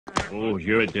Oh,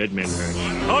 you're a dead man, Birds.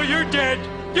 Oh, you're dead!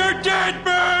 You're dead,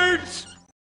 Birds!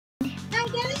 I'm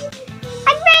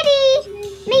ready!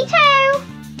 Me too!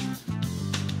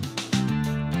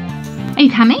 Are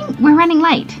you coming? We're running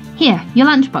late. Here, your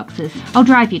lunch boxes. I'll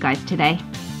drive you guys today.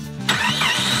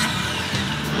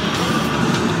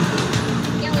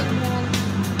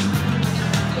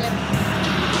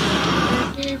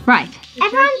 Right.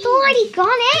 Everyone's already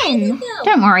gone in.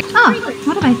 Don't worry. Oh,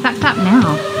 what have I sucked up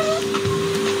now?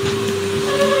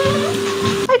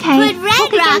 Okay. Put red talk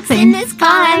again rocks soon. in this Bye.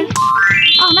 column.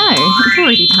 Oh no, it's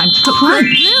already time to cook Put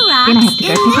lunch. blue rocks Then I have to go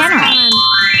in pick this Anna up. column.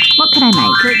 What could I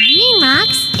make? Put green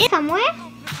rocks in somewhere.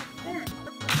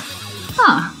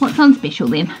 Ah, what's on special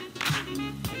then?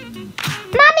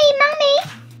 Mummy!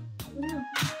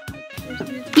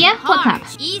 Yeah, what's up?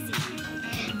 Easy.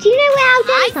 Do you know where our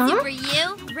I dolls see are? for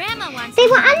you. Grandma wants They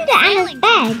to were go under Anna's sailing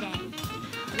bed. today.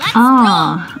 Let's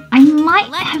Oh, I might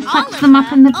Let have all sucked of them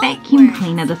up in the them vacuum over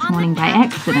cleaner this on the morning by back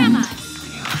of accident. Use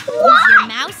your What?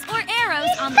 mouse or arrows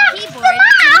You on the sucked keyboard them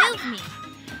to up. move me.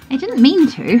 I didn't mean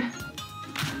to. This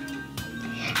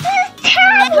is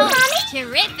terrible, Oh, Mummy!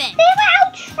 terrific. They were our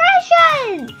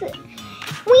treasures!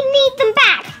 We need them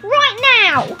back, right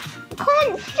now!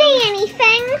 Can't see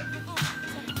anything!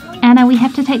 Anna, we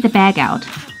have to take the bag out.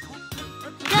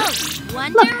 Go,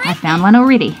 Wonder Look, I Ribbon. found one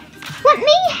already. Let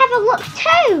me have a look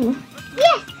too!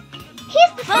 Yes!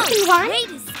 Here's the second Oh, one! great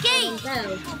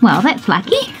escape. Well, that's lucky.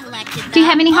 We collected Do you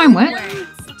have any them homework? onwards.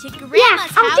 To Grandma's Yeah,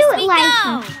 I'll house do it we later.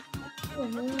 Go.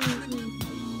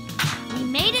 We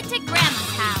made it to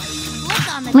Grandma's house.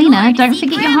 Look on the Lena, door to don't see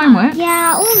forget your Grandma. homework.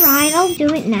 Yeah, alright, I'll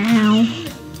do it now.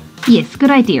 Yes,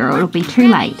 good idea, or it'll be too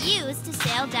Grandma late. used to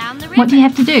sail down the river. What do you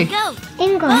have to do? Go.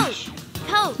 English.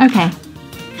 Coat. Okay.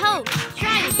 Coat.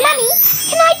 Try your Mummy, best.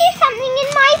 can I do something in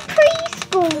my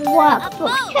preschool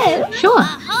workbook too? Sure.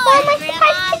 What am I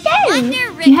supposed to do?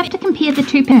 Wonder You have to compare the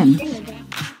two pins.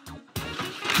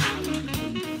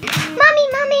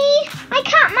 Mummy, I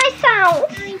cut myself.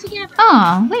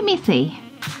 Oh, let me see.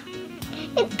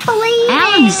 It's bleeding.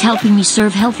 Alan is helping me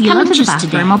serve healthy Come into the lunches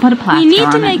bathroom. today. I'll put a plaster We need to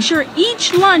on make it. sure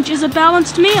each lunch is a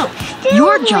balanced meal. Still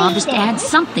Your job is to bleeding. add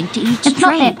something to each It's not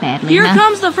tray. that bad, Lena. Here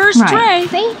comes the first Right. tray.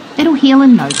 See? It'll heal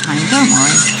in no time. Don't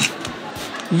worry.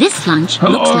 This lunch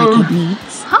Hello. looks like it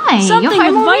needs. Hi, Something you're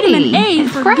home with already. vitamin A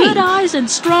It's for great. good eyes and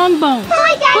strong bones.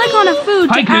 Hi, Daddy. Click on a food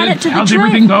to Hi, add it kids. to the How's tray.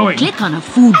 everything going? Click on a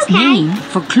food's Okay. name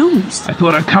for clues. I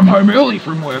thought I'd come home early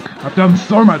from work. I've done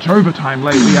so much overtime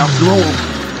lately after all.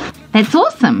 That's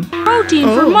awesome. Protein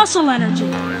for muscle energy.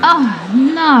 Oh,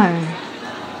 no.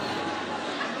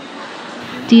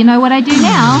 Do you know what I do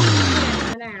now?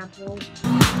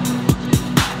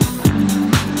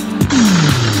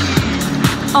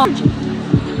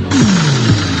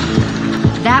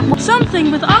 That was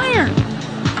Something with iron.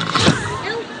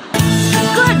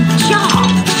 good job.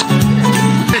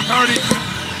 Hey, party!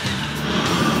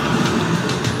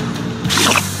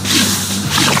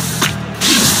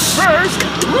 First,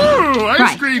 woo, ice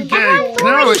Right. cream cake. Everyone's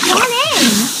Now already it's... gone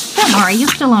in. Don't worry, you're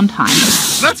still on time.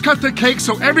 Let's cut the cake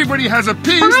so everybody has a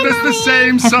piece Bye, that's the Mommy.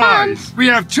 same Have fun. size. We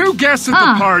have 2 guests at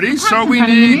Ah, the party, so apart we from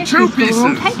running the need 2 nursery school,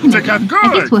 pieces taking to it. cut I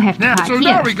good. guess we'll have to Now, cut so here.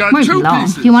 now we got Won't be 2 long.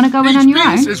 pieces. Do you want to go in Each on your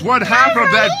piece own? is 1/2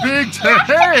 of that big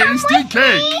tasty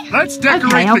cake. Let's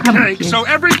decorate I'll the come with cake you. so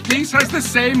every piece has the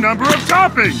same number of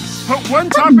toppings. Put 1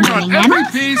 topping on morning, every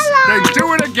Anna. piece, Hello. then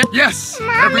do it again. Yes,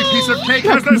 every piece of cake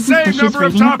Look, has the Mrs. same Fisher's number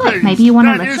of reading a book. toppings. Maybe you want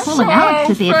to That lift is all of Alex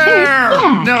so is there too. fair.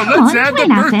 Yeah, Now come let's on, add the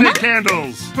join us, birthday Anna.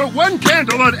 candles. Put 1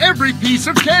 candle on every piece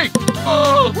of cake.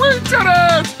 Oh, we did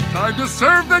it! Time to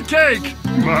serve the cake.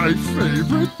 My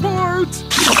favorite part.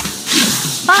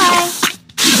 Bye.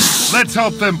 Let's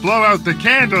help them blow out the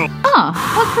candle. Oh,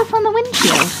 what's this on the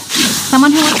windshield?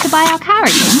 Someone who wants to buy our car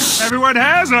again? Everyone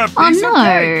has a piece Oh of no,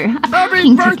 cake. a Happy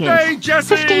parking birthday, ticket.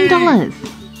 Jessie! $15.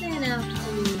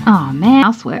 Oh man,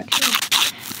 housework.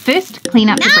 First, clean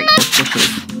up the breakfast dishes.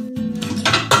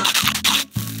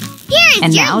 Here is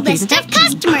And your now do list the of vacuum.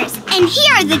 customers, and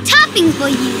here are the toppings we'll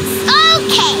use.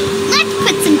 Okay, let's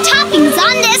put some toppings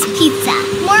on this pizza.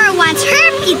 Maura wants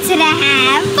her pizza to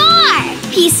have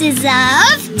 4 pieces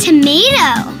of tomato.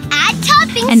 Add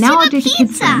toppings And now to I'll the do the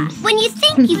kids' pizza. rooms. When you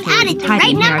think Since you've it's already added the tidy right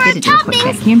in here, I number of better do a quick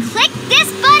toppings, vacuum. click this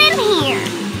button here.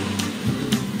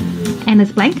 And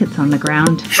there's blankets on the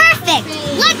ground. Perfect.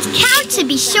 Let's count to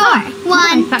be sure. Oh, 1,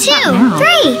 I 2, sucked up now.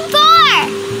 3, 4.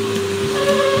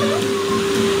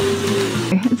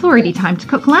 It's already time to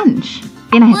cook lunch.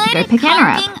 Then I have to go pick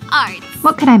Anna up. Carving arts.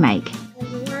 What could I make?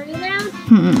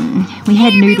 We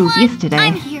had noodles I'm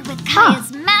yesterday. here with Oh,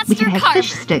 Kaya's master we could have carver,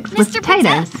 fish sticks with Mr.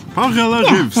 potatoes. Angela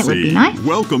Yeah, that would be nice.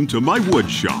 Welcome to my wood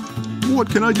shop. What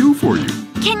can I do for you?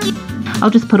 Can you I'll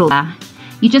just put all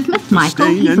You just missed Michael.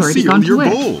 Stain He's and already seal gone to your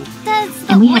work. bowl.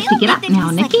 And we have to get up now,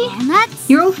 Nikki.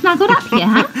 You're all snuggled up here,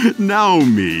 huh?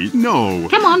 Naomi, no.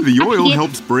 Come on, The up you oil get.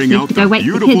 helps bring We have out to go the wake the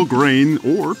beautiful kids. grain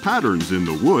or patterns in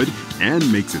the wood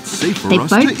and makes it safe for They us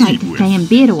both to like eat to with. stay in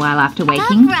bed a while after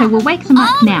waking, so we'll wake them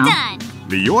up All now. done.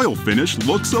 The oil finish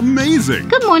looks amazing.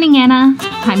 Good morning, Anna.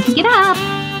 Time to get up.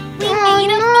 We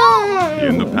need a bowl.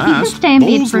 In the can past, stay in bed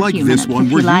bowls for a like few this minutes one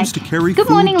if were you like. used to carry Good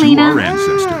food morning, to Lena. our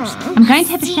ancestors. I'm going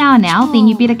to have a shower now, then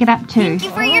you better get up too. Thank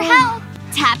you for your help.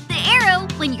 Tap the arrow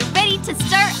when you're ready to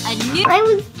start a new... I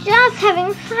was just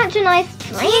having such a nice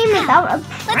dream about a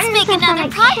Let's make princess another on a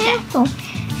project. castle.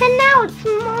 And now it's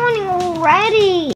morning already.